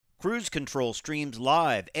Cruise Control streams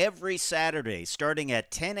live every Saturday starting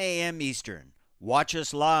at 10 a.m. Eastern. Watch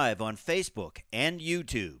us live on Facebook and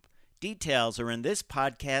YouTube. Details are in this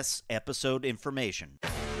podcast's episode information.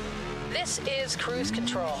 This is Cruise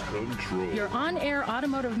Control. Your on-air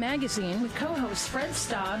automotive magazine with co-hosts Fred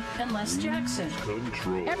Staub and Les Jackson.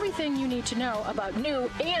 Everything you need to know about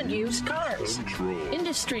new and used cars.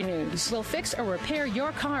 Industry news. We'll fix or repair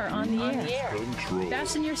your car on the air.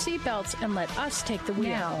 Fasten your seatbelts and let us take the wheel.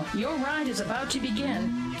 Now, your ride is about to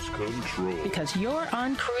begin. Because you're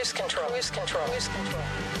on Cruise Control. Cruise Control. Cruise Control.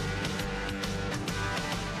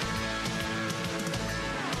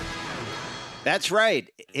 That's right.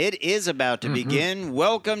 It is about to begin.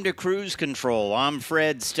 Welcome to Cruise Control. I'm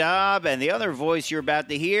Fred Staub, and the other voice you're about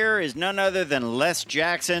to hear is none other than Les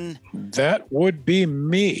Jackson. That would be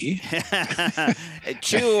me.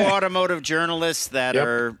 Two automotive journalists that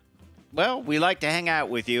are, well, we like to hang out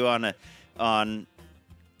with you on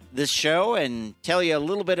this show and tell you a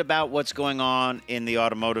little bit about what's going on in the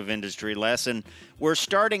automotive industry, Les. And we're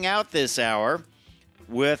starting out this hour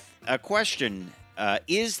with a question.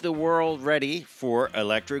 Is the world ready for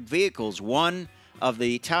electric vehicles? One of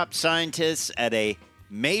the top scientists at a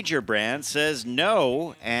major brand says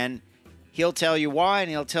no, and he'll tell you why,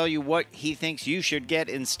 and he'll tell you what he thinks you should get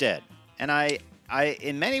instead. And I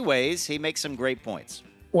in many ways, he makes some great points.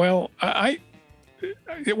 Well,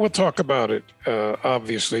 we'll talk about it,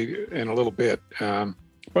 obviously, in a little bit.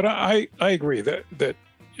 But I agree that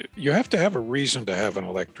you have to have a reason to have an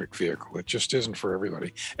electric vehicle. It just isn't for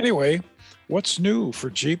everybody. Anyway, what's new for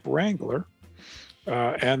Jeep Wrangler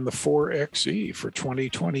and the 4xe for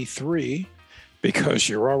 2023? Because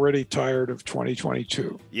you're already tired of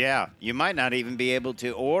 2022. Yeah, you might not even be able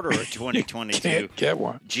to order a 2022 can't get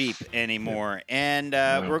one. Jeep anymore. Yeah.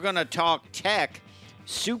 And we're going to talk tech,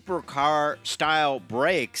 supercar-style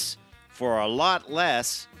brakes for a lot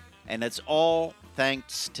less, and it's all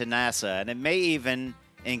thanks to NASA. And it may even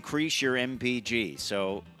increase your MPG.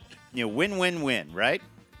 So, win-win-win, right?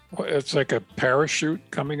 Well, it's like a parachute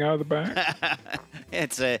coming out of the back.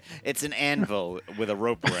 It's an anvil with a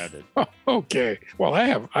rope around it. Oh, okay. Well, I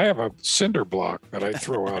have a cinder block that I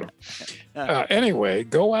throw out. Anyway,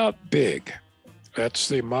 go out big. That's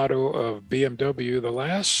the motto of BMW. The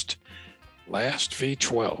last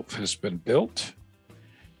V12 has been built,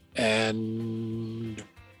 and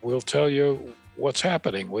we'll tell you what's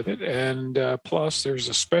happening with it. And plus, there's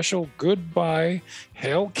a special goodbye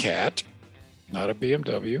Hellcat, not a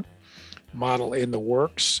BMW, model in the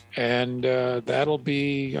works. And that'll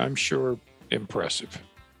be, I'm sure, impressive.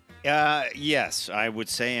 Yes, I would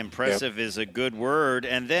say impressive is a good word.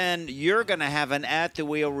 And then you're going to have an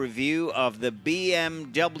at-the-wheel review of the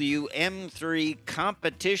BMW M3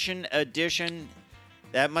 Competition Edition.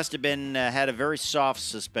 That must have been had a very soft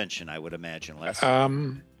suspension, I would imagine, Les.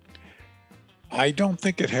 I don't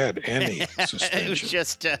think it had any suspension. It was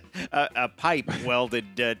just a pipe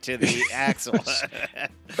welded to the axle.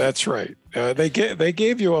 That's right. They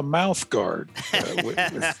gave you a mouth guard.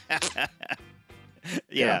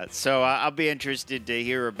 Yeah, so I'll be interested to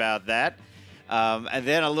hear about that. And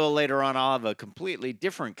then a little later on, I'll have a completely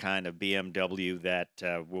different kind of BMW that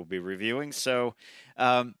we'll be reviewing. So,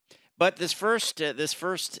 but this first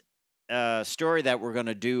story that we're going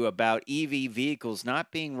to do about EV vehicles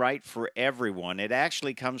not being right for everyone, it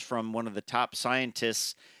actually comes from one of the top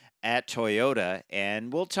scientists at Toyota,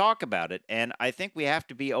 and we'll talk about it. And I think we have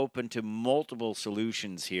to be open to multiple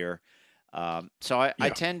solutions here. So I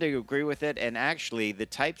tend to agree with it. And actually, the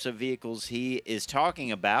types of vehicles he is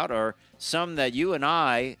talking about are some that you and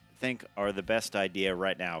I think are the best idea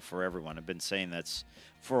right now for everyone. I've been saying that's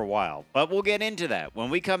for a while, but we'll get into that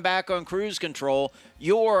when we come back on Cruise Control,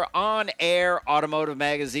 your on-air automotive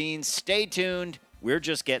magazine. Stay tuned. We're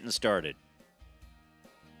just getting started.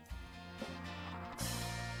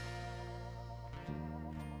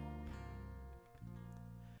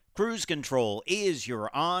 Cruise Control is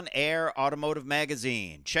your on-air automotive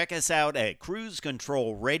magazine. Check us out at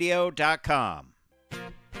cruisecontrolradio.com.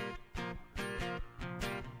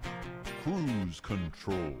 Cruise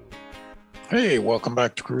Control. Hey, welcome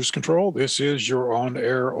back to Cruise Control. This is your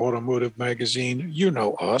on-air automotive magazine. You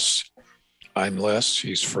know us. I'm Les.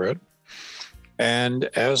 He's Fred. And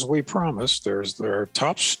as we promised, their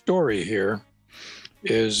top story here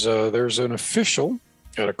is there's an official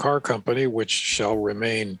at a car company which shall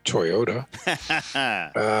remain Toyota,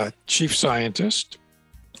 chief scientist,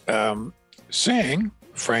 saying,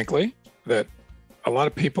 frankly, that a lot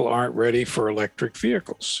of people aren't ready for electric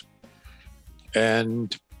vehicles.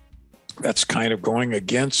 And that's kind of going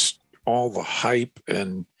against all the hype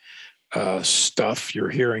and stuff you're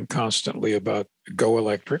hearing constantly about go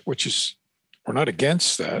electric, which is We're not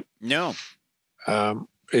against that. No.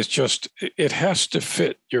 It's just it has to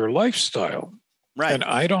fit your lifestyle. Right. And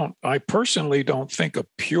I personally don't think a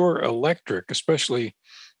pure electric, especially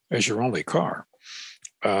as your only car,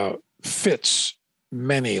 fits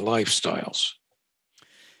many lifestyles.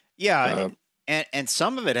 Yeah. And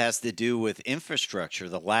some of it has to do with infrastructure,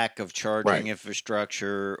 the lack of charging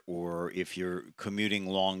infrastructure, or if you're commuting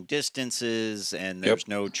long distances and there's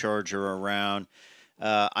no charger around.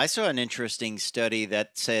 I saw an interesting study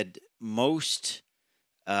that said most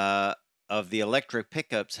of the electric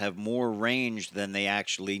pickups have more range than they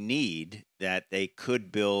actually need, that they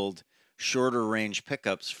could build shorter range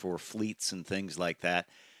pickups for fleets and things like that,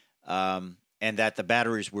 and that the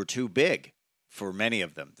batteries were too big for many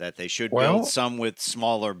of them, that they should build some with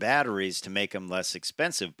smaller batteries to make them less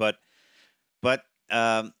expensive. But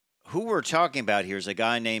who we're talking about here is a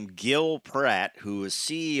guy named Gil Pratt, who is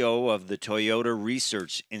CEO of the Toyota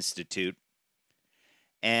Research Institute.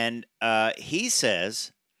 And he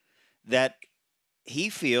says that he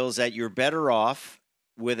feels that you're better off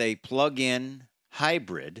with a plug-in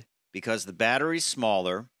hybrid because the battery's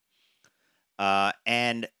smaller,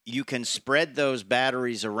 and you can spread those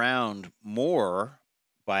batteries around more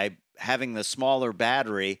by having the smaller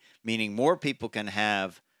battery, meaning more people can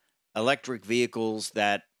have electric vehicles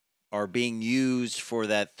that are being used for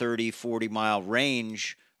that 30, 40-mile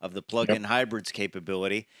range of the plug-in hybrids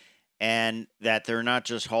capability, and that they're not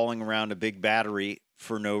just hauling around a big battery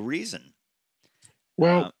for no reason.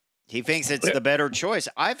 Well, he thinks it's the better choice.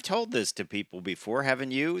 I've told this to people before,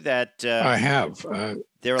 haven't you? That I have.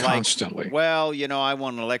 They're constantly. Like, well, I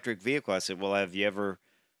want an electric vehicle. I said, well, have you ever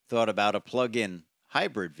thought about a plug-in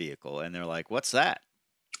hybrid vehicle? And they're like, what's that?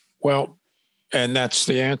 Well, and that's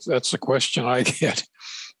the answer. That's the question I get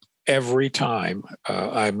every time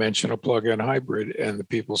I mention a plug-in hybrid, and the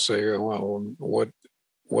people say, well,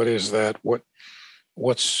 what is that?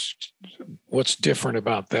 What's different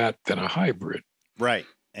about that than a hybrid? Right.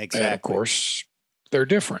 Exactly. And of course, they're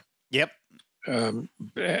different. Yep. And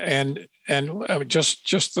just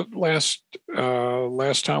the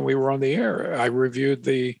last time we were on the air, I reviewed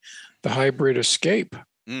the hybrid Escape,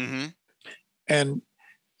 and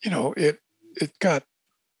it got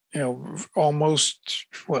almost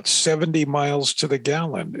 70 miles to the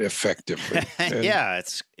gallon effectively. And, yeah,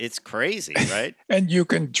 it's crazy, right? And you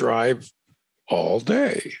can drive all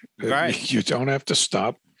day. Right. You don't have to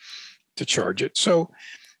stop to charge it. So,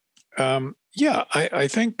 I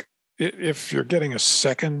think if you're getting a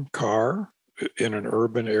second car in an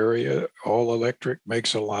urban area, all electric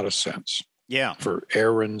makes a lot of sense. Yeah. For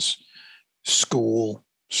errands, school,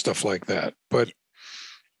 stuff like that. But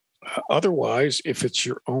otherwise, if it's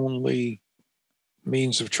your only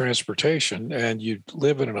means of transportation and you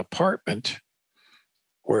live in an apartment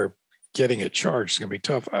where getting it charged is going to be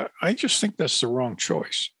tough, I just think that's the wrong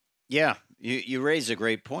choice. Yeah. You raise a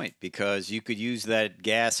great point, because you could use that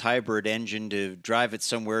gas hybrid engine to drive it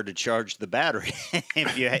somewhere to charge the battery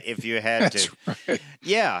if you had to. Right.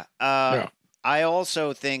 Yeah. I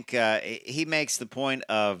also think he makes the point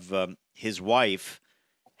of his wife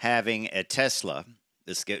having a Tesla.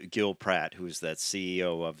 This Gil Pratt, who is that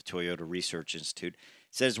CEO of Toyota Research Institute,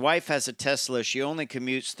 says wife has a Tesla. She only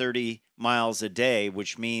commutes 30 miles a day,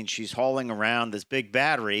 which means she's hauling around this big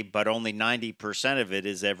battery, but only 90% of it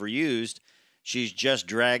is ever used. She's just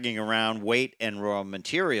dragging around weight and raw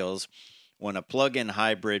materials, when a plug-in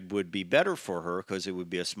hybrid would be better for her because it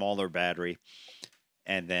would be a smaller battery.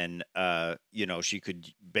 And then, she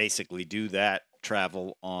could basically do that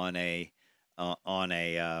travel on a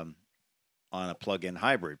plug-in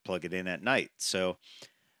hybrid, plug it in at night. So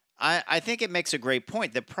I think it makes a great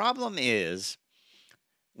point. The problem is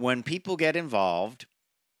when people get involved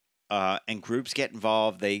and groups get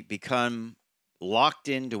involved, they become locked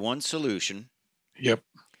into one solution. Yep.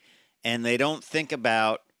 And they don't think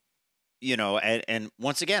about, and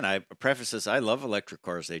once again, I preface this, I love electric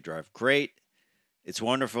cars. They drive great. It's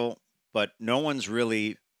wonderful, but no one's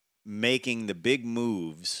really making the big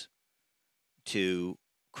moves to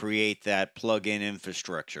create that plug-in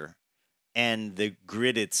infrastructure. And the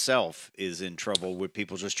grid itself is in trouble with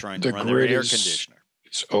people just trying to run their air conditioner.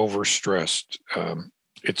 It's overstressed.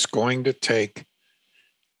 It's going to take,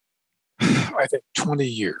 I think, 20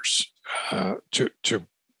 years to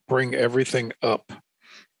bring everything up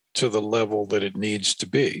to the level that it needs to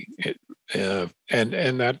be. And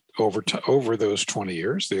that over those 20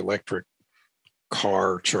 years, the electric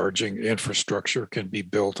car charging infrastructure can be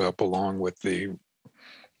built up along with the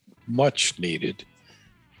much needed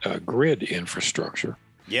grid infrastructure.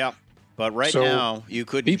 Yeah. But right So, now, you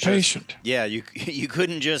couldn't Be just, patient. Yeah, you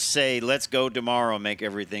couldn't just say, let's go tomorrow and make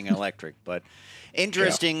everything electric. But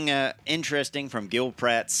Interesting from Gil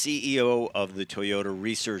Pratt, CEO of the Toyota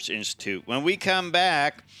Research Institute. When we come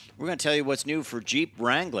back, we're going to tell you what's new for Jeep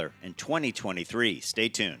Wrangler in 2023. Stay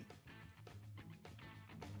tuned.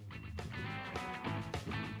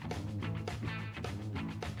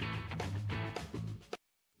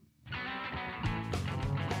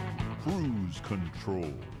 Cruise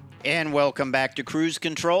Control. And welcome back to Cruise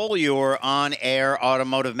Control, your on-air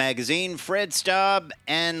automotive magazine. Fred Staub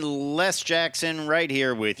and Les Jackson right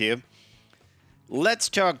here with you. Let's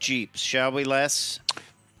talk Jeeps, shall we, Les?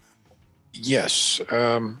 Yes.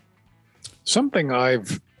 Something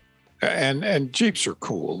and Jeeps are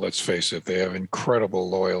cool, let's face it. They have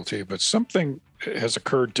incredible loyalty, but something has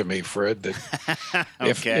occurred to me, Fred, that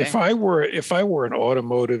Okay. if I were an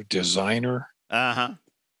automotive designer, Uh-huh.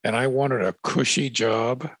 and I wanted a cushy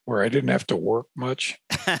job where I didn't have to work much,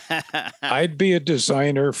 I'd be a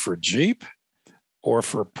designer for Jeep or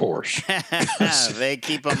for Porsche. They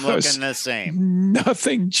keep them looking the same.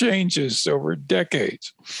 Nothing changes over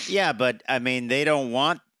decades. Yeah, but I mean, they don't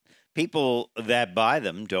want people that buy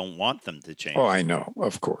them don't want them to change. Oh, I know,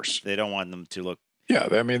 of course. They don't want them to look. Yeah,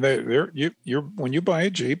 I mean, you're when you buy a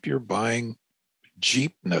Jeep, you're buying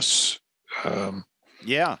Jeepness.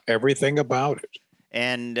 Yeah. Everything about it.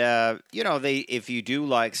 And, if you do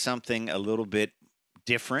like something a little bit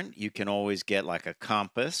different, you can always get like a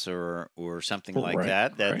Compass or something like Right,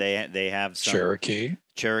 that. That right. they have some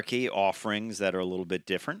Cherokee offerings that are a little bit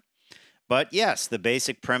different. But yes, the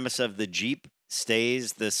basic premise of the Jeep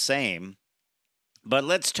stays the same. But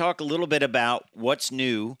let's talk a little bit about what's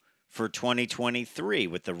new for 2023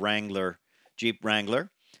 with the Wrangler, Jeep Wrangler.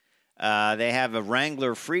 They have a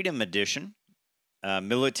Wrangler Freedom Edition.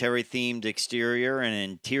 Military-themed exterior and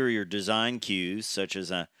interior design cues, such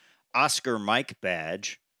as a Oscar Mike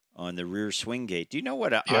badge on the rear swing gate. Do you know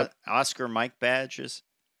what a Oscar Mike badge is?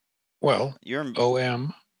 Well, You're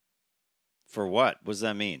OM. For what? What does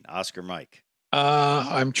that mean, Oscar Mike?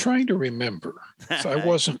 I'm trying to remember.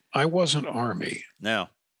 So I wasn't Army. No.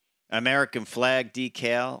 American flag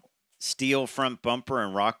decal, steel front bumper,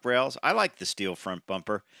 and rock rails. I like the steel front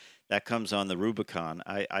bumper. That comes on the Rubicon.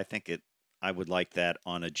 I think I would like that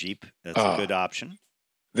on a Jeep. That's a good option.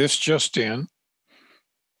 This just in.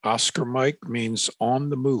 Oscar Mike means on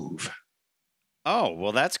the move. Oh,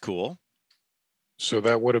 well, that's cool. So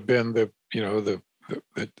that would have been the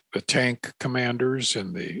tank commanders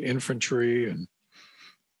and the infantry, and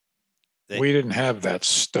we didn't have that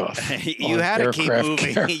stuff. You had to keep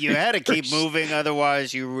moving. You had to keep moving,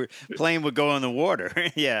 otherwise your plane would go in the water.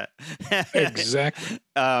 Yeah, exactly.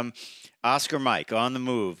 Oscar Mike on the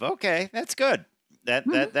move. Okay, that's good.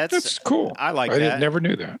 That's cool. I like that. I never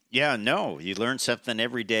knew that. Yeah, no, you learn something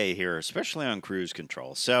every day here, especially on Cruise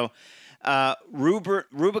Control. So,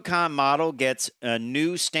 Rubicon model gets a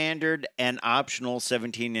new standard and optional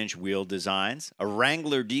 17-inch wheel designs, a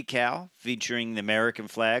Wrangler decal featuring the American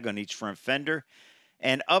flag on each front fender,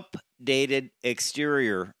 and updated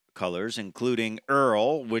exterior colors, including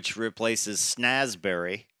Earl, which replaces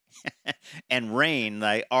Snazberry, and Reign,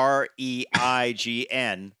 like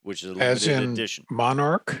REIGN, which is a limited edition.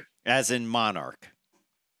 Monarch? As in Monarch.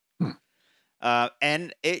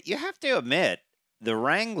 And you have to admit, the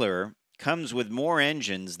Wrangler comes with more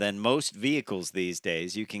engines than most vehicles these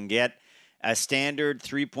days. You can get a standard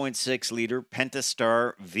 3.6-liter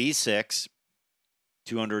Pentastar V6,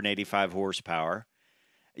 285 horsepower.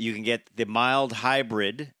 You can get the mild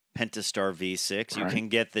hybrid Pentastar V6. You can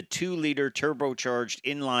get the 2-liter turbocharged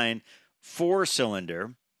inline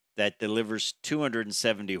 4-cylinder that delivers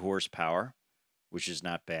 270 horsepower, which is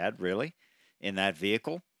not bad, really, in that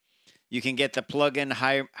vehicle. You can get the plug-in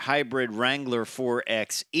hybrid Wrangler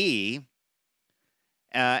 4xe,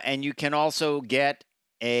 and you can also get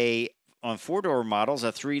on 4-door models,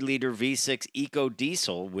 a 3-liter V6 Eco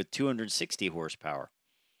Diesel with 260 horsepower.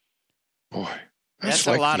 Boy, that's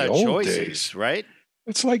like a lot of choices, days. Right?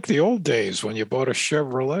 It's like the old days when you bought a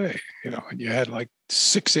Chevrolet, and you had like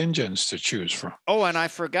 6 engines to choose from. Oh, and I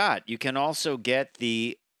forgot, you can also get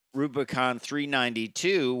the Rubicon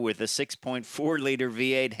 392 with a 6.4-liter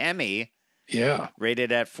V8 Hemi. Yeah.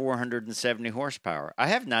 Rated at 470 horsepower. I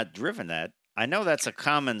have not driven that. I know that's a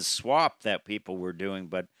common swap that people were doing,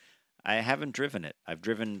 but I haven't driven it. I've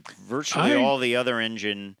driven virtually all the other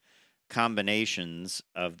engine combinations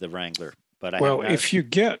of the Wrangler. But if you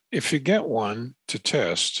get one to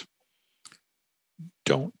test,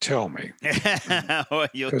 don't tell me.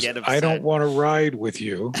 You'll get upset. I don't want to ride with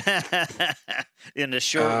you in a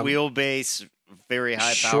short wheelbase, very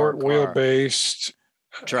high power short wheelbase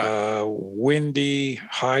truck. Windy,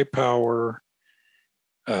 high power,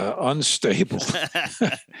 unstable.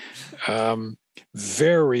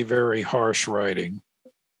 very, very harsh riding.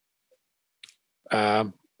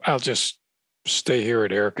 I'll just stay here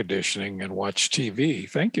at air conditioning and watch TV.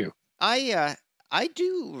 Thank you. I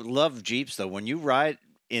do love Jeeps though. When you ride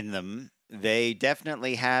in them, they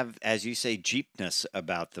definitely have, as you say, Jeepness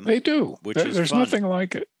about them. They do. Which is There's fun. nothing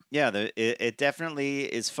like it. Yeah, it definitely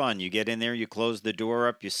is fun. You get in there, you close the door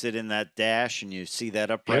up, you sit in that dash, and you see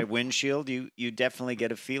that upright windshield. You definitely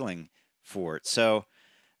get a feeling for it. So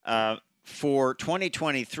for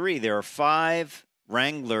 2023, there are 5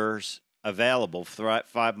 Wranglers available,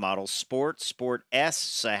 5 models: Sport, Sport S,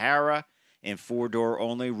 Sahara in 4-door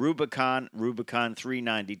only, Rubicon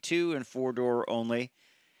 392 in 4-door only,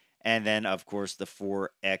 and then, of course, the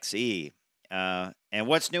 4XE. And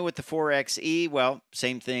what's new with the 4XE? Well,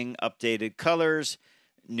 same thing, updated colors,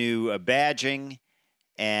 new badging,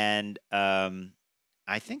 and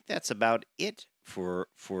I think that's about it for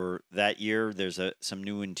that year. There's some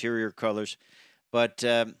new interior colors, but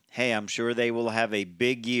hey, I'm sure they will have a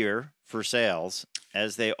big year for sales,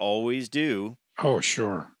 as they always do. Oh,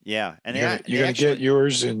 sure. Yeah, and you're going to get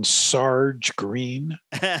yours in Sarge Green.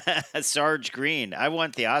 Sarge Green. I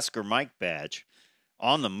want the Oscar Mike badge.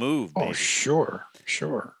 On the move, baby. Oh, sure.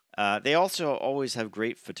 They also always have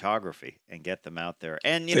great photography and get them out there.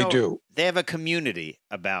 And they do. They have a community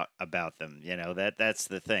about them. That's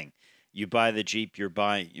the thing. You buy the Jeep, you're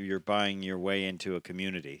buying your way into a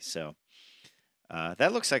community. So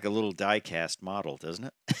that looks like a little die-cast model, doesn't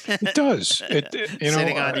it? It does.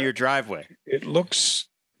 Sitting on your driveway. It looks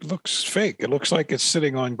fake. It looks like it's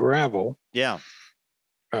sitting on gravel. Yeah.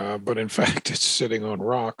 But in fact, it's sitting on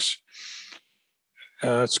rocks.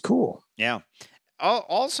 It's cool. Yeah.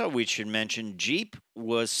 Also, we should mention Jeep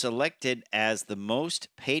was selected as the most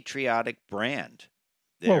patriotic brand.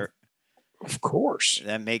 Well, of course.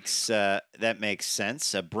 That makes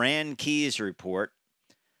sense. A Brand Keys report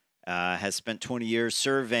has spent 20 years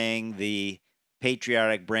surveying the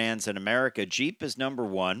patriotic brands in America. Jeep is number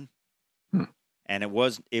 1, and it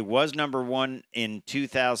was number 1 in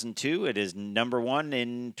 2002. It is number 1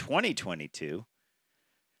 in 2022.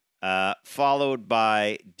 Followed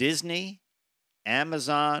by Disney,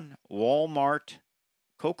 Amazon, Walmart,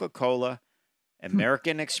 Coca-Cola,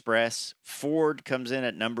 American Express. Ford comes in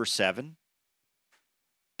at number 7.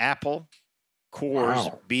 Apple,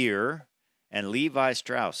 Coors Beer, and Levi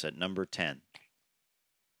Strauss at number 10.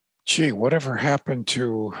 Gee, whatever happened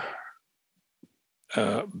to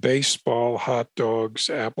baseball, hot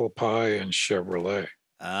dogs, apple pie, and Chevrolet?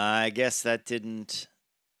 I guess that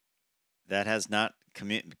has not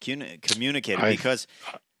communicated, because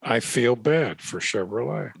I feel bad for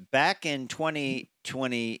Chevrolet. Back in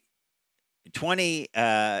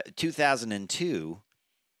 2002,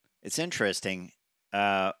 it's interesting.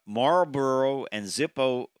 Marlboro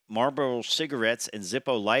cigarettes and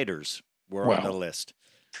Zippo lighters were on the list.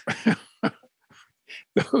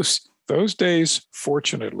 Those days,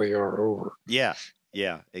 fortunately, are over. Yeah,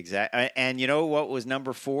 exactly. And you know what was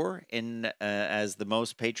number 4 in as the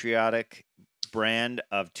most patriotic brand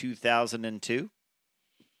of 2002?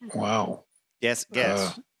 Wow. Guess.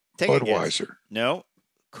 Take Budweiser. A guess. No,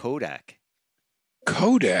 Kodak.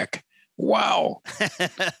 Kodak. Wow.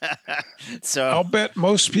 So I'll bet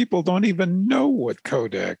most people don't even know what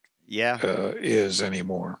Kodak Yeah. is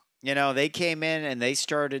anymore. You know, they came in and they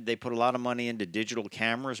put a lot of money into digital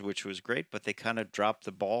cameras, which was great, but they kind of dropped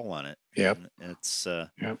the ball on it. Yep. And it's,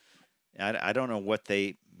 Yep. I don't know what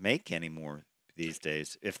they make anymore these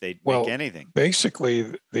days, if they make anything.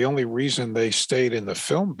 Basically, the only reason they stayed in the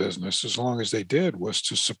film business as long as they did was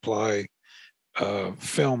to supply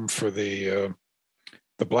film for the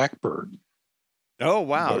Blackbird. Oh,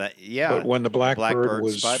 wow. But when the Blackbird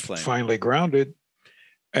was finally grounded,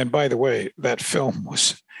 and by the way, that film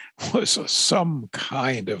was some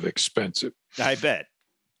kind of expensive. I bet.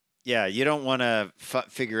 Yeah, you don't want to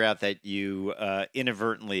figure out that you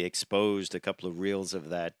inadvertently exposed a couple of reels of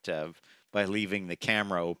that by leaving the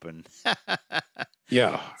camera open.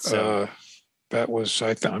 Yeah, So- that was,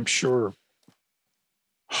 I'm sure,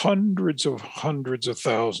 hundreds of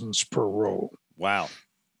thousands per roll. Wow.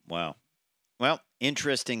 Well,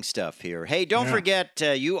 interesting stuff here. Hey, don't Yeah. forget,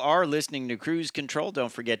 you are listening to Cruise Control.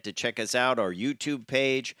 Don't forget to check us out, our YouTube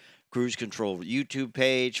page, Cruise Control YouTube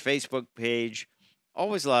page, Facebook page.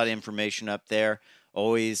 Always a lot of information up there.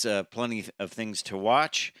 Always plenty of things to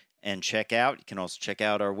watch and check out. You can also check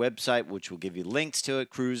out our website, which will give you links to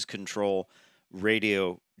it,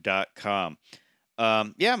 cruisecontrolradio.com.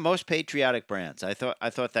 Yeah, most patriotic brands. I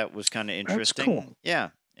thought that was kind of interesting. cool. Yeah,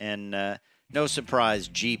 and no surprise,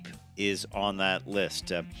 Jeep is on that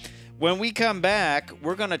list. When we come back,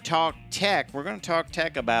 we're going to talk tech. We're going to talk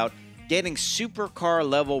tech about getting supercar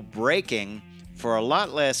level braking for a lot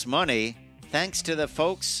less money thanks to the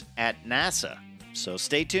folks at NASA. So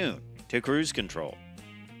stay tuned to Cruise Control.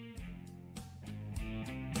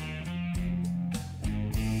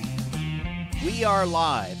 We are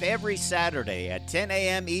live every Saturday at 10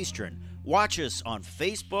 a.m. Eastern. Watch us on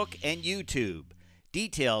Facebook and YouTube.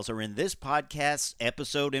 Details are in this podcast's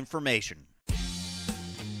episode information.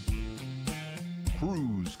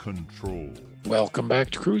 Cruise Control. Welcome back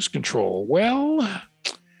to Cruise Control. Well,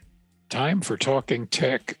 time for talking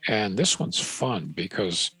tech, and this one's fun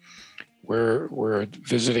because we're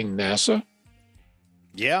visiting NASA.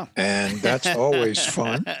 Yeah. And that's always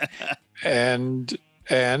fun. And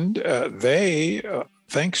they,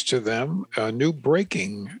 thanks to them, a new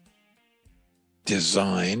braking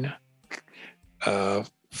design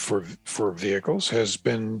for vehicles has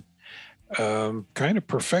been kind of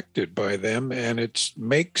perfected by them, and it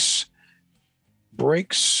makes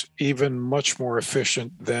brakes even much more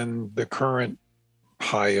efficient than the current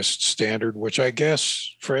highest standard, which I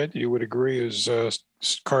guess, Fred, you would agree is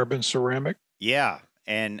carbon ceramic. Yeah.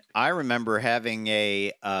 And I remember having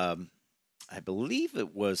I believe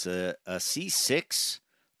it was a C6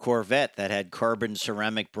 Corvette that had carbon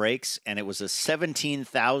ceramic brakes, and it was a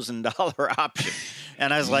 $17,000 option.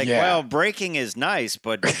 And I was like, well, braking is nice,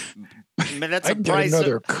 but that's I a price. Get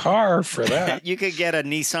another car for that. You could get a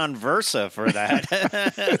Nissan Versa for that.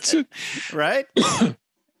 That's it. Right?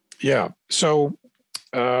 Yeah. So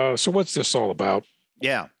what's this all about?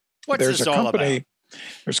 Yeah. What's this all about?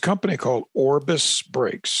 There's a company called Orbis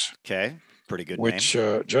Brakes. Okay. Pretty good which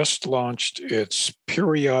name. Just launched its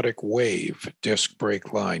periodic wave disc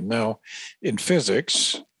brake line. Now, in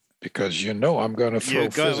physics, because I'm going to throw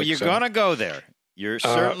physics You're going to go there. You're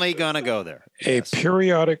certainly going to go there. A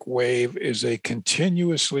periodic wave is a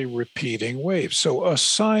continuously repeating wave. So a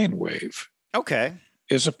sine wave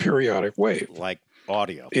is a periodic wave. Like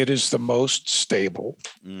audio. It is the most stable.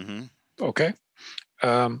 Mm-hmm. Okay.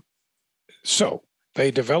 So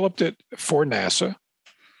they developed it for NASA.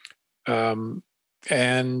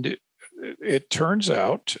 And it turns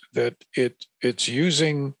out that it's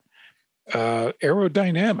using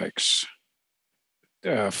aerodynamics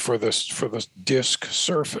for the disc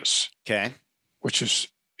surface. Okay, which is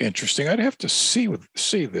interesting. I'd have to see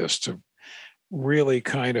this to really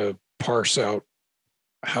kind of parse out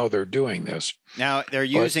how they're doing this. Now they're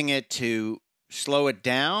using it to slow it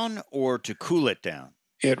down or to cool it down.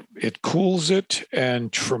 It cools it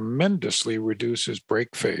and tremendously reduces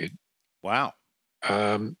brake fade. Wow.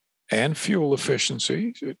 And fuel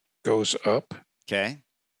efficiency, it goes up. Okay.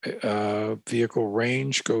 Vehicle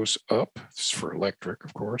range goes up. This is for electric,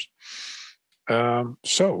 of course.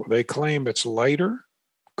 So they claim it's lighter,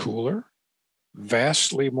 cooler,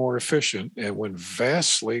 vastly more efficient. And when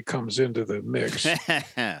vastly comes into the mix,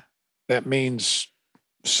 that means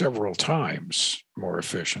several times more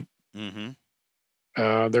efficient. Mm-hmm.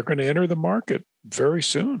 They're going to enter the market very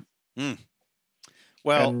soon. Mm.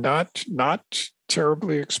 Well, and not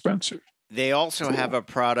terribly expensive. They also have a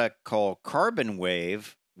product called Carbon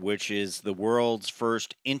Wave, which is the world's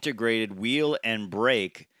first integrated wheel and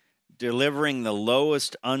brake, delivering the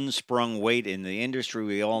lowest unsprung weight in the industry.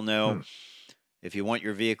 We all know if you want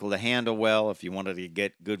your vehicle to handle well, if you wanted to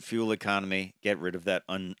get good fuel economy, get rid of that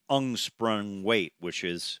unsprung weight, which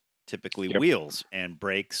is typically wheels and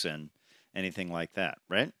brakes and anything like that,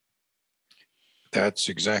 right? That's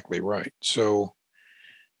exactly right. So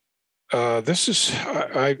this is,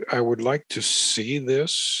 I would like to see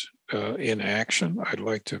this in action. I'd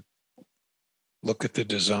like to look at the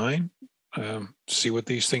design, see what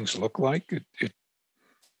these things look like. It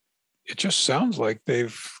just sounds like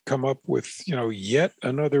they've come up with, yet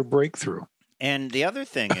another breakthrough. And the other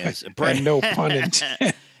thing is, and no pun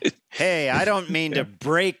intended. Hey, I don't mean to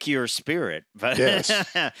break your spirit, but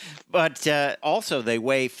but also they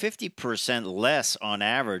weigh 50% less on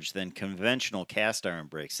average than conventional cast iron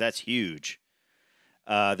brakes. That's huge.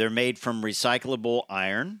 They're made from recyclable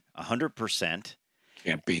iron, 100%.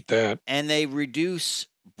 Can't beat that. And they reduce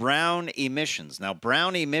brown emissions. Now,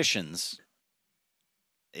 brown emissions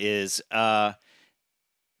is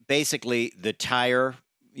basically the tire,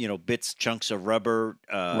 bits, chunks of rubber,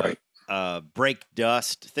 right. Brake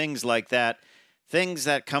dust, things like that, things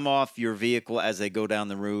that come off your vehicle as they go down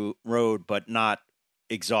the road, but not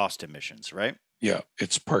exhaust emissions, right? Yeah,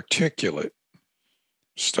 it's particulate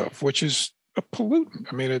stuff, which is a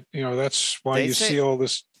pollutant. I mean, that's why you see all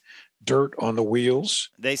this dirt on the wheels.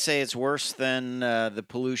 They say it's worse than the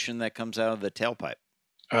pollution that comes out of the tailpipe.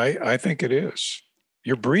 I think it is.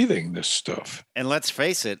 You're breathing this stuff. And let's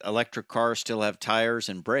face it, electric cars still have tires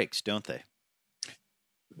and brakes, don't they?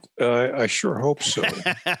 I sure hope so.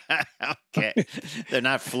 Okay. They're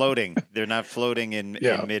not floating. They're not floating in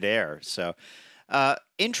midair. So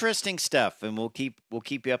interesting stuff. And we'll keep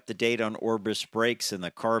you up to date on Orbis brakes and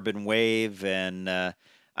the carbon wave. And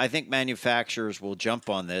I think manufacturers will jump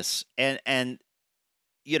on this. And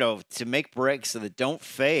to make brakes that don't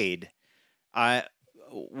fade,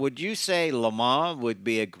 would you say Le Mans would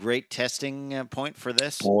be a great testing point for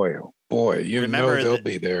this? Boy, remember they'll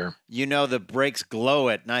be there. The brakes glow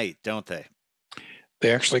at night, don't they?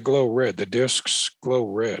 They actually glow red. The discs glow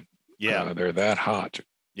red. Yeah. They're that hot.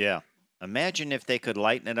 Yeah. Imagine if they could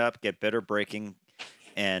lighten it up, get better braking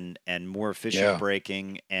and more efficient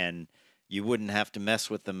braking, and you wouldn't have to mess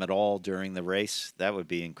with them at all during the race. That would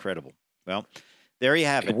be incredible. Well, there you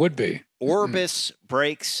have it. It would be. Orbis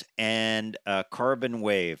brakes and carbon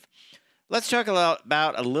wave. Let's talk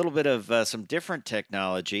about a little bit of some different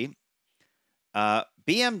technology.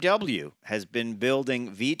 BMW has been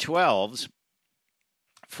building V12s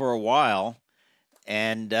for a while,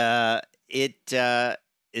 and they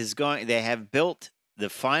have built the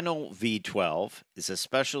final V12. It's a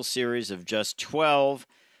special series of just 12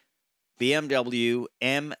 BMW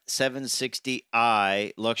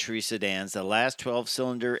M760i luxury sedans, the last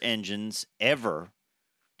 12-cylinder engines ever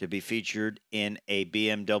to be featured in a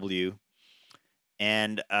BMW.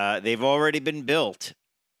 And they've already been built.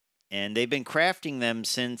 And they've been crafting them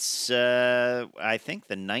since, I think,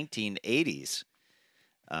 the 1980s,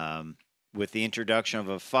 with the introduction of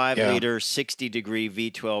a 5-liter, 60-degree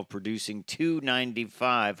V12 producing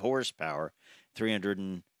 295 horsepower,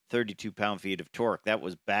 332 pound-feet of torque. That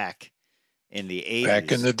was back in the 80s.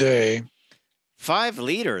 Back in the day.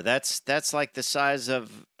 5-liter, that's like the size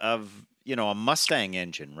of a Mustang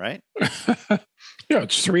engine, right? Yeah,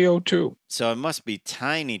 it's 302. So it must be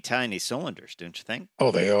tiny, tiny cylinders, don't you think?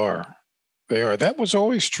 Oh, they are. They are. That was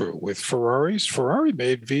always true with Ferraris. Ferrari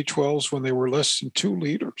made V12s when they were less than 2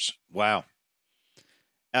 liters. Wow.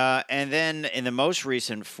 And then in the most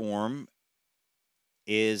recent form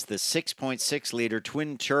is the 6.6-liter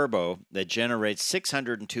twin turbo that generates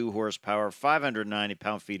 602 horsepower, 590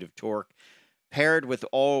 pound-feet of torque, paired with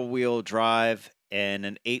all-wheel drive and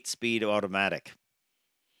an 8-speed automatic.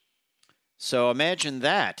 So imagine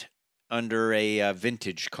that under a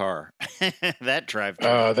vintage car. That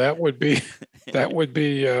drivetrain. That would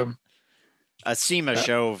be a SEMA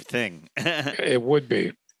show thing. It would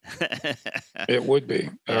be. It would be.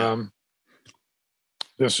 Yeah.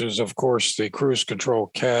 This is, of course, the cruise control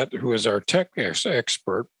cat, who is our tech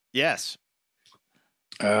expert. Yes.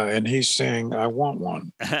 And he's saying, I want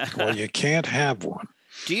one. Well, you can't have one.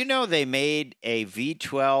 Do you know they made a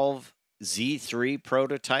V12 Z3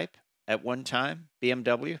 prototype at one time,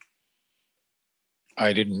 BMW?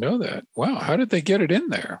 I didn't know that. Wow. How did they get it in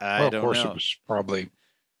there? I don't know. Of course, it was probably...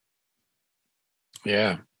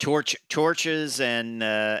 Yeah. Torches and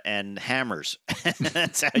hammers.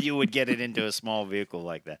 That's how you would get it into a small vehicle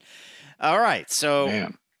like that. All right. So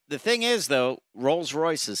the thing is, though,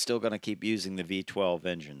 Rolls-Royce is still going to keep using the V12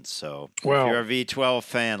 engines. So if you're a V12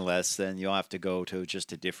 fan, Les, then you'll have to go to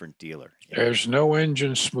just a different dealer. There's no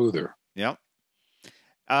engine smoother. Yep.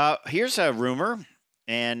 Here's a rumor,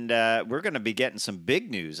 and we're going to be getting some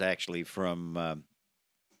big news, actually, from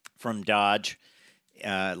Dodge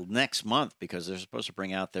next month, because they're supposed to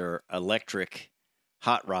bring out their electric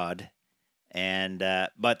hot rod. And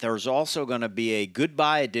but there's also going to be a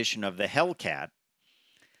goodbye edition of the Hellcat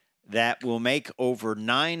that will make over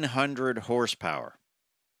 900 horsepower,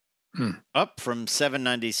 up from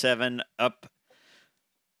 797, up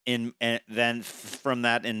in, and then from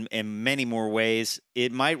that in many more ways.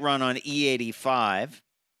 It might run on E85.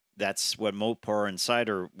 That's what Mopar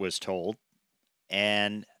Insider was told.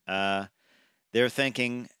 And they're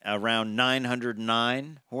thinking around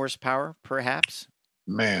 909 horsepower, perhaps.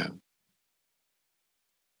 Man.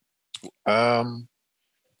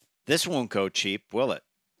 This won't go cheap, will it?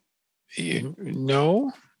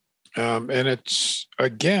 No. And it's,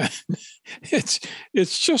 again, it's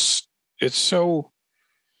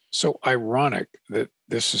so ironic that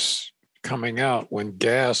this is coming out when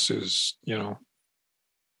gas is,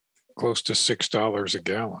 close to $6 a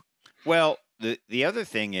gallon. Well, the other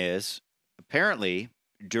thing is, apparently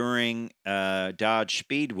during Dodge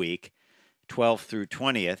Speed Week, 12th through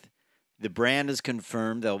 20th, the brand has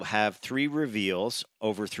confirmed they'll have 3 reveals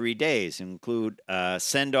over 3 days, include a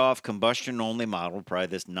send-off combustion-only model, probably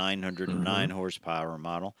this 909 horsepower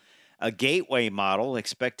model, a gateway model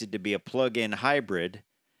expected to be a plug-in hybrid,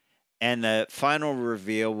 and the final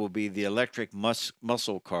reveal will be the electric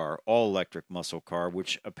muscle car, all-electric muscle car,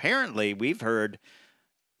 which apparently we've heard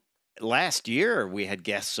last year we had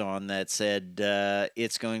guests on that said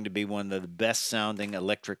it's going to be one of the best sounding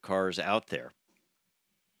electric cars out there.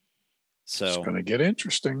 So it's going to get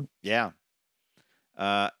interesting. Yeah.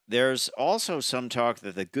 There's also some talk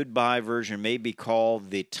that the goodbye version may be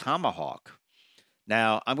called the Tomahawk.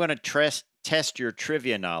 Now, I'm going to test your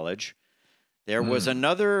trivia knowledge. There was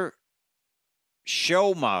another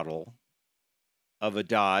show model of a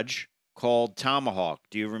Dodge called Tomahawk.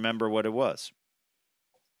 Do you remember what it was?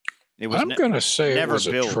 It was I'm going to say never it was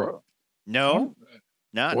built. a truck. No.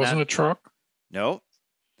 It wasn't a truck? No.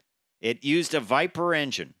 It used a Viper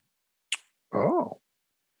engine. Oh,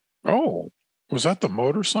 was that the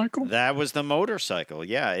motorcycle? That was the motorcycle.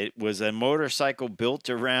 Yeah, it was a motorcycle built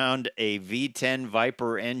around a V10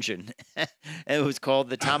 Viper engine. It was called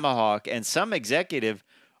the Tomahawk, and some executive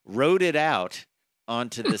rode it out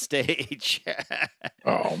onto the stage.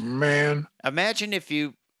 Oh, man. Imagine if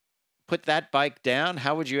you put that bike down,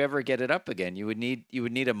 how would you ever get it up again? You would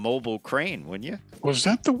need a mobile crane, wouldn't you? Was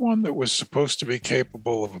that the one that was supposed to be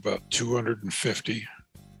capable of about 250?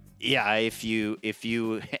 Yeah, if you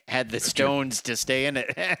had the stones to stay in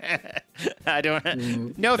it. I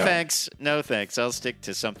don't. No, thanks. No, thanks. I'll stick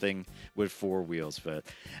to something with four wheels. But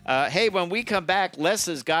hey, when we come back, Les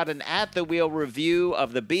has got an at-the-wheel review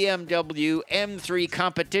of the BMW M3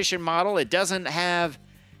 competition model. It doesn't have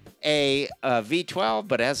a V12,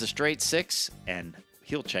 but it has a straight six, and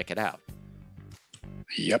he'll check it out.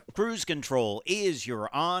 Yep. Cruise Control is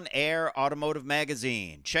your on-air automotive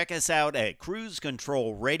magazine. Check us out at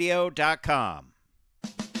cruisecontrolradio.com.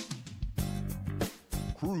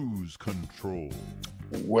 Cruise Control.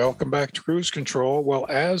 Welcome back to Cruise Control. Well,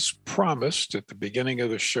 as promised at the beginning of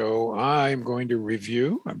the show, I'm going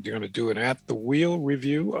to do an at-the-wheel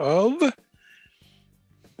review of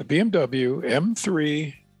the BMW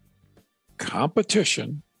M3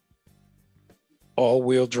 competition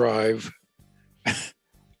all-wheel drive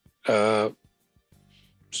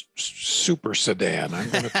super sedan. I'm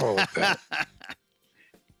going to call it that.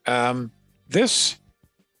 This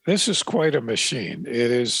is quite a machine.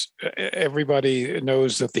 It is. Everybody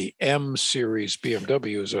knows that the M series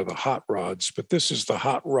BMWs are the hot rods, but this is the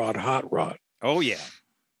hot rod. Oh yeah.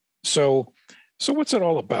 So what's it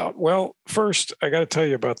all about? Well, first I got to tell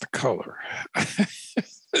you about the color.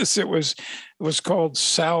 It was called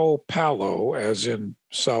Sao Paulo, as in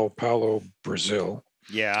Sao Paulo, Brazil.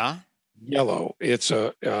 Yeah. Yellow. It's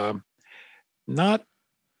a not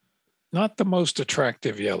the most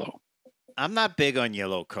attractive yellow. I'm not big on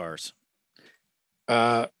yellow cars.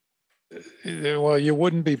 Well, you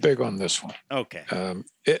wouldn't be big on this one. Okay.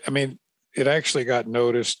 It actually got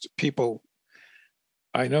noticed.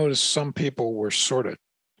 I noticed some people were sort of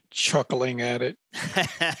chuckling at it.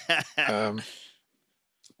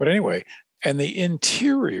 But anyway, and the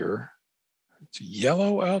interior, it's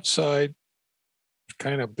yellow outside,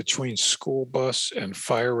 kind of between school bus and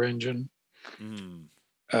fire engine.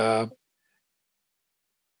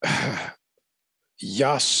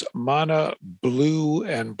 Yasmana blue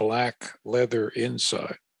and black leather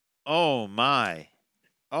inside. Oh my.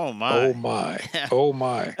 And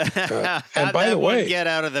by the way, get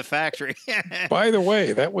out of the factory. By the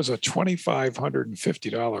way, that was a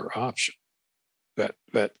 $2,550 option.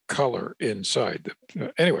 That color inside.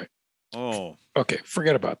 Anyway. Oh. Okay,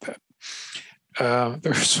 forget about that.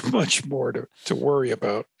 There's much more to worry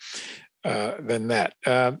about than that.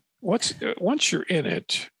 Once you're in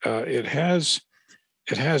it, it has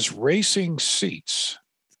racing seats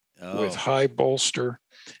with high bolster,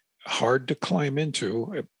 hard to climb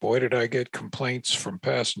into. Boy, did I get complaints from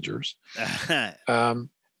passengers. And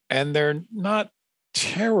they're not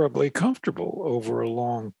terribly comfortable over a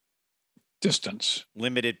long distance.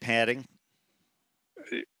 Limited padding.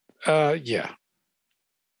 Yeah.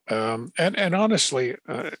 And honestly,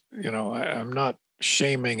 I'm not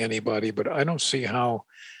shaming anybody, but I don't see how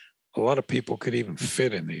a lot of people could even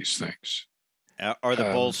fit in these things. Are the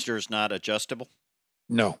bolsters not adjustable?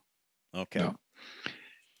 No. Okay. No.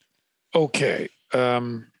 Okay.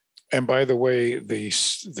 And by the way, it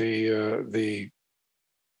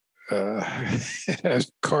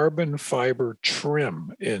has carbon fiber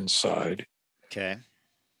trim inside. Okay.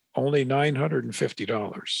 Only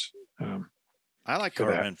 $950. I like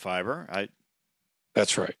carbon fiber.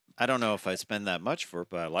 That's right. I don't know if I spend that much for it,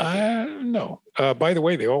 but I like it. No. By the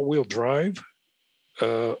way, the all-wheel drive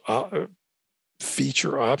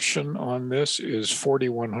feature option on this is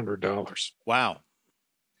 $4,100. Wow.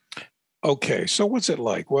 Okay, so what's it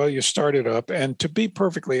like? Well, you start it up, and to be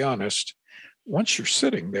perfectly honest, once you're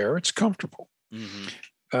sitting there, it's comfortable.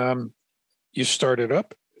 Mm-hmm. You start it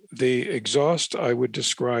up. The exhaust I would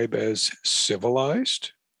describe as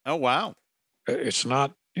civilized. Oh, wow. It's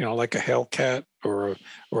not like a Hellcat or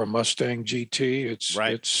a Mustang GT.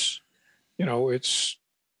 Right. It's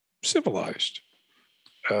civilized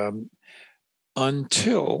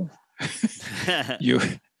until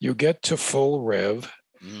you get to full rev,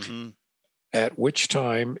 mm-hmm. at which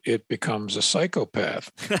time it becomes a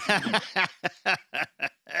psychopath.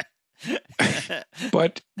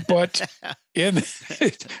 but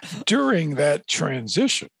during that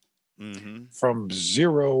transition mm-hmm. from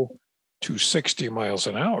 0 to 60 miles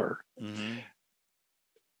an hour, mm-hmm.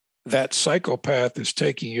 that psychopath is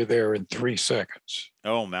taking you there in 3 seconds.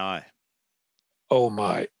 Oh my.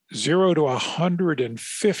 0 to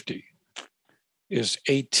 150 is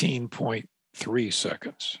 18.3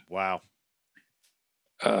 seconds. Wow.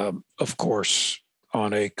 Of course,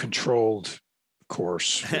 on a controlled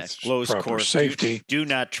course with close proper course safety. Do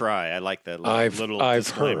not try. I like that little I've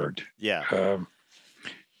disclaimer. heard. Yeah.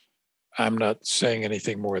 I'm not saying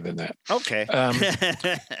anything more than that. Okay.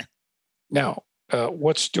 Now,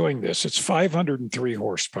 what's doing this? It's 503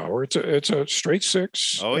 horsepower. It's a straight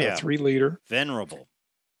 6. Oh yeah. 3 liter. Venerable.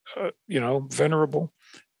 Venerable.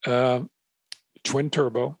 Twin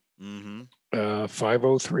turbo. Mm-hmm.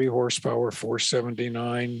 503 horsepower,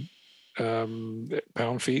 479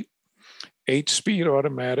 pound feet. 8-speed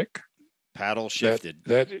automatic. Paddle shifted.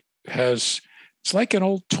 That has, it's like an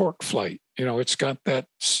old torque flight. It's got that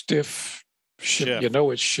stiff shift.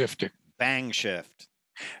 It's shifting. Bang shift.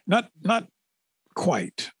 Not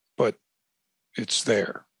quite, but it's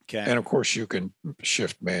there. Okay. And of course you can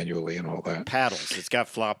shift manually and all that. Paddles. It's got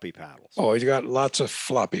floppy paddles. Oh, you got lots of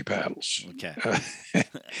floppy paddles. Okay.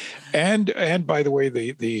 And by the way,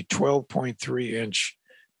 the 12.3 inch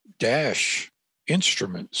dash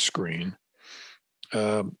instrument screen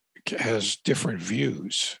has different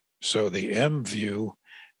views. So the M view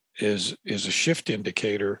is a shift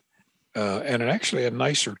indicator and actually a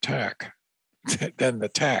nicer tack than the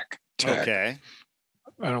tack. Okay.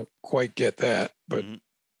 I don't quite get that, but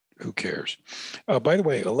who cares? By the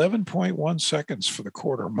way, 11.1 seconds for the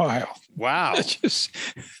quarter mile. Wow. It's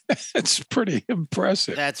pretty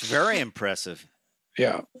impressive. That's very impressive.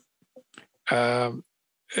 Yeah.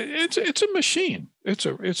 It's a machine. It's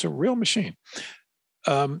a real machine.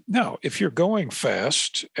 Now, if you're going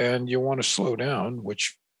fast and you want to slow down,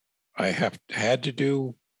 which I had to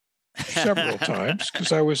do several times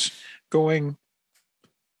because I was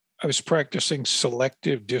practicing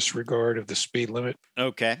selective disregard of the speed limit.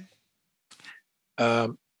 Okay.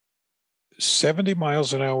 70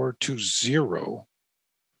 miles an hour to 0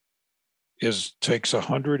 takes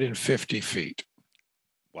 150 feet.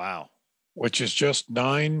 Wow. Which is just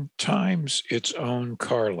 9 times its own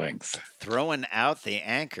car length. Throwing out the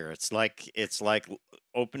anchor. It's like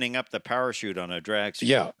opening up the parachute on a drag strip.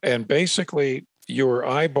 Yeah, and basically your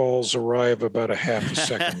eyeballs arrive about a half a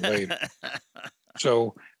second later.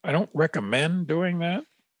 So I don't recommend doing that.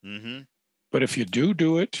 Mm-hmm. But if you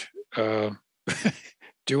do it,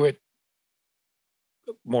 do it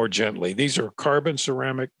more gently. These are carbon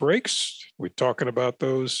ceramic brakes. We're talking about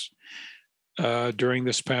those during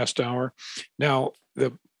this past hour. Now,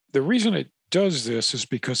 the reason it does this is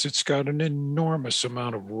because it's got an enormous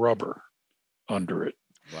amount of rubber under it.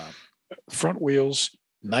 Wow. Front wheels,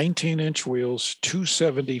 19-inch wheels,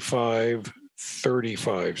 275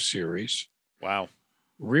 35 series. Wow.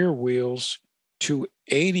 Rear wheels,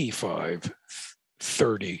 285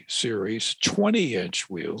 30 series, 20-inch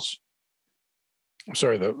wheels. I'm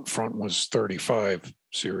sorry, the front was 35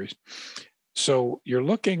 series. So you're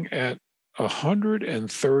looking at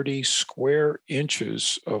 130 square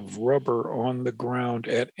inches of rubber on the ground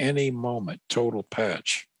at any moment, total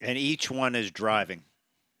patch. And each one is driving.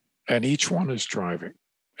 And each one is driving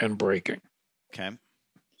and braking. Okay.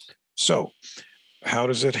 So how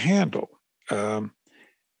does it handle?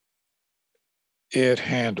 It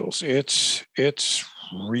handles. It's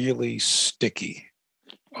really sticky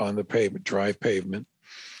on the pavement, dry pavement.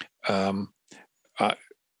 I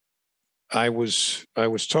was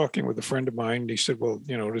talking with a friend of mine. And he said, "Well,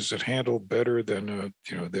 does it handle better than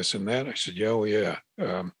this and that?" I said, "Yeah, oh yeah."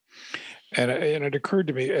 And it occurred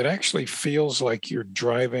to me, it actually feels like you're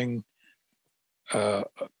driving a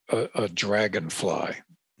dragonfly.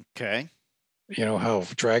 Okay. You know how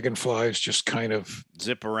dragonflies just kind of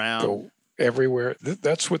zip around, go everywhere.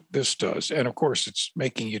 That's what this does, and of course, it's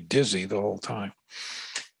making you dizzy the whole time.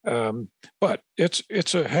 But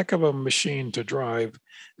it's a heck of a machine to drive,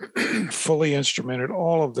 fully instrumented,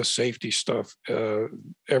 all of the safety stuff,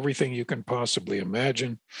 everything you can possibly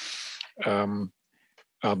imagine. I'm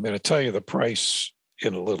going to tell you the price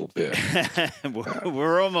in a little bit.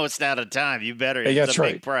 We're almost out of time. You better. That's a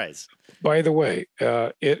right. Big price. By the way,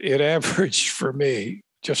 it averaged for me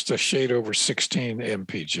just a shade over 16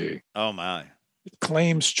 mpg. Oh my. It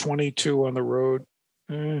claims 22 on the road.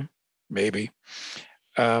 Maybe.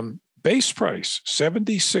 Base price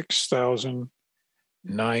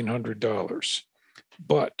 $76,900,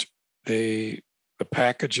 but the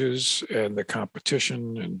packages and the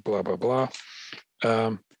competition and blah blah blah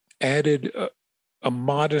added a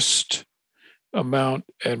modest amount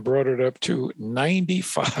and brought it up to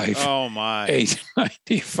 95. Oh my.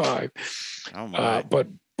 895. Oh my. But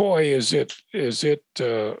boy, is it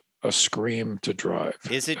a scream to drive.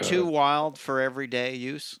 Is it too wild for everyday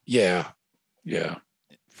use? Yeah.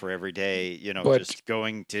 For everyday, But- just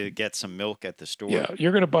going to get some milk at the store. Yeah,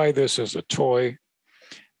 you're going to buy this as a toy,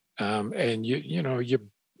 and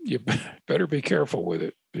you better be careful with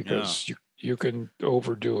it because you can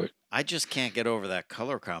overdo it. I just can't get over that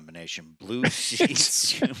color combination. Blue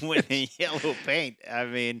sheets with a yellow paint. I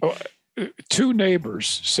mean, Two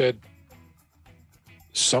neighbors said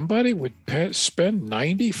somebody would spend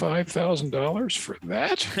 $95,000 for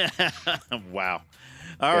that. wow.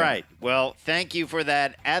 All right. Well, thank you for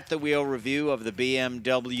that at the wheel review of the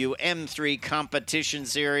BMW M3 Competition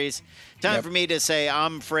Series. Time for me to say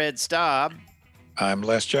I'm Fred Staub. I'm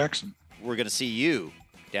Les Jackson. We're going to see you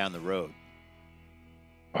down the road.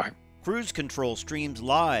 Bye. Cruise Control streams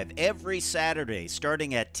live every Saturday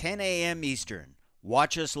starting at 10 a.m. Eastern.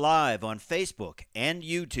 Watch us live on Facebook and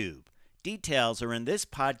YouTube. Details are in this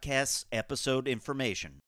podcast's episode information.